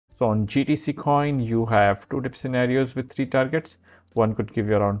So on GTC coin, you have two dip scenarios with three targets. One could give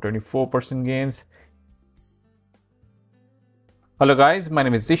you around 24% gains. Hello guys, my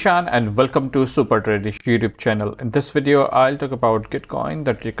name is Zishan and welcome to Super Tradish YouTube channel. In this video, I'll talk about Gitcoin.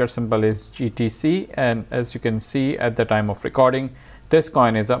 The ticker symbol is GTC, and as you can see at the time of recording, this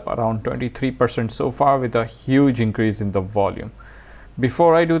coin is up around 23% so far with a huge increase in the volume.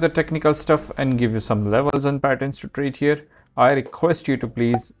 Before I do the technical stuff and give you some levels and patterns to trade here, I request you to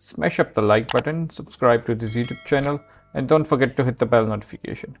please smash up the like button, subscribe to this YouTube channel, and don't forget to hit the bell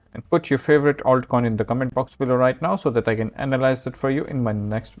notification and put your favorite altcoin in the comment box below right now so that I can analyze it for you in my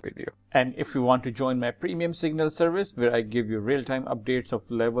next video. And if you want to join my premium signal service where I give you real-time updates of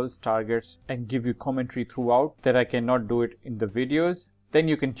levels, targets, and give you commentary throughout that I cannot do it in the videos, then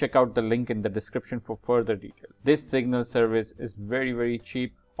you can check out the link in the description for further details. This signal service is very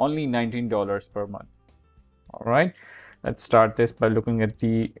cheap, only $19 per month. Alright, let's start this by looking at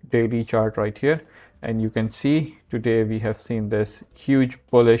the daily chart right here. And you can see today we have seen this huge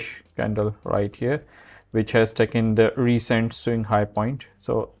bullish candle right here, which has taken the recent swing high point.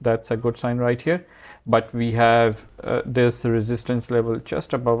 So that's a good sign right here. But we have this resistance level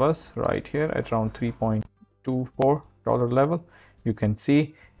just above us right here at around $3.24 level. You can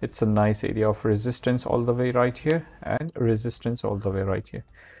see it's a nice area of resistance all the way right here and resistance all the way right here.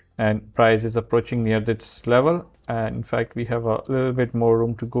 And price is approaching near this level. And in fact, we have a little bit more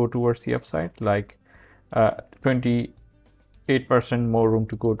room to go towards the upside, like 28% more room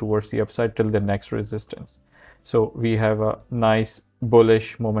to go towards the upside till the next resistance. So we have a nice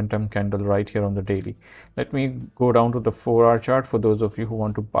bullish momentum candle right here on the daily. Let me go down to the 4-hour chart. For those of you who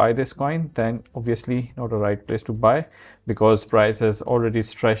want to buy this coin, then obviously not a right place to buy because price has already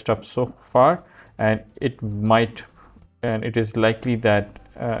stretched up so far, and it is likely that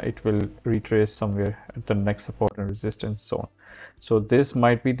it will retrace somewhere at the next support and resistance zone. So this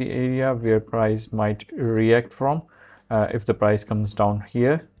might be the area where price might react from. If the price comes down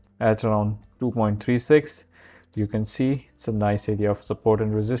here at around 2.36, you can see it's a nice area of support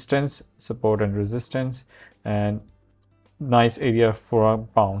and resistance, and nice area for a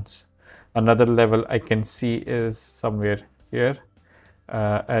bounce. Another level I can see is somewhere here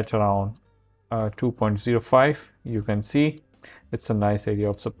at around 2.05. You can see it's a nice area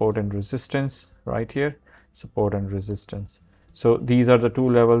of support and resistance right here, support and resistance. So these are the two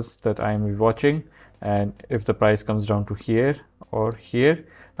levels that I am watching, and if the price comes down to here or here,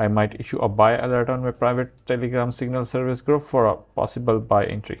 I might issue a buy alert on my private Telegram signal service group for a possible buy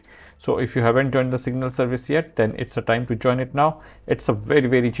entry. So if you haven't joined the signal service yet, then it's a time to join it now. It's a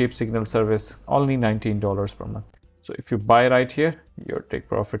very cheap signal service, only $19 per month. So if you buy right here, your take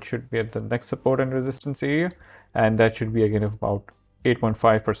profit should be at the next support and resistance area, and that should be again of about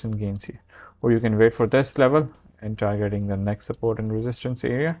 8.5% gains here. Or you can wait for this level and targeting the next support and resistance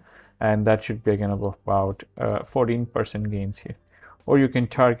area, and that should be again of about 14% gains here. Or you can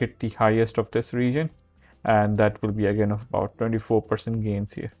target the highest of this region, and that will be again of about 24%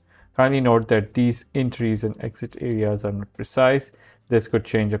 gains here. Kindly note that these entries and exit areas are not precise. This could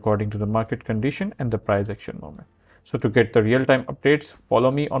change according to the market condition and the price action moment. So to get the real-time updates,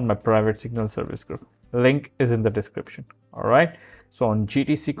 follow me on my private signal service group. Link is in the description. All right. So on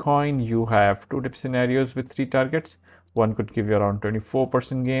GTC coin, you have two dip scenarios with three targets. One could give you around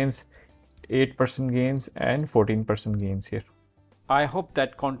 24% gains, 8% gains, and 14% gains here. I hope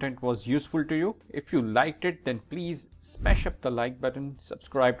that content was useful to you. If you liked it, then please smash up the like button,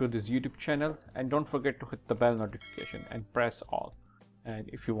 subscribe to this YouTube channel, and don't forget to hit the bell notification and press all. And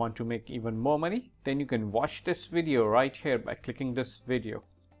if you want to make even more money, then you can watch this video right here by clicking this video.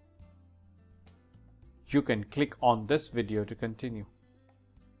 You can click on this video to continue.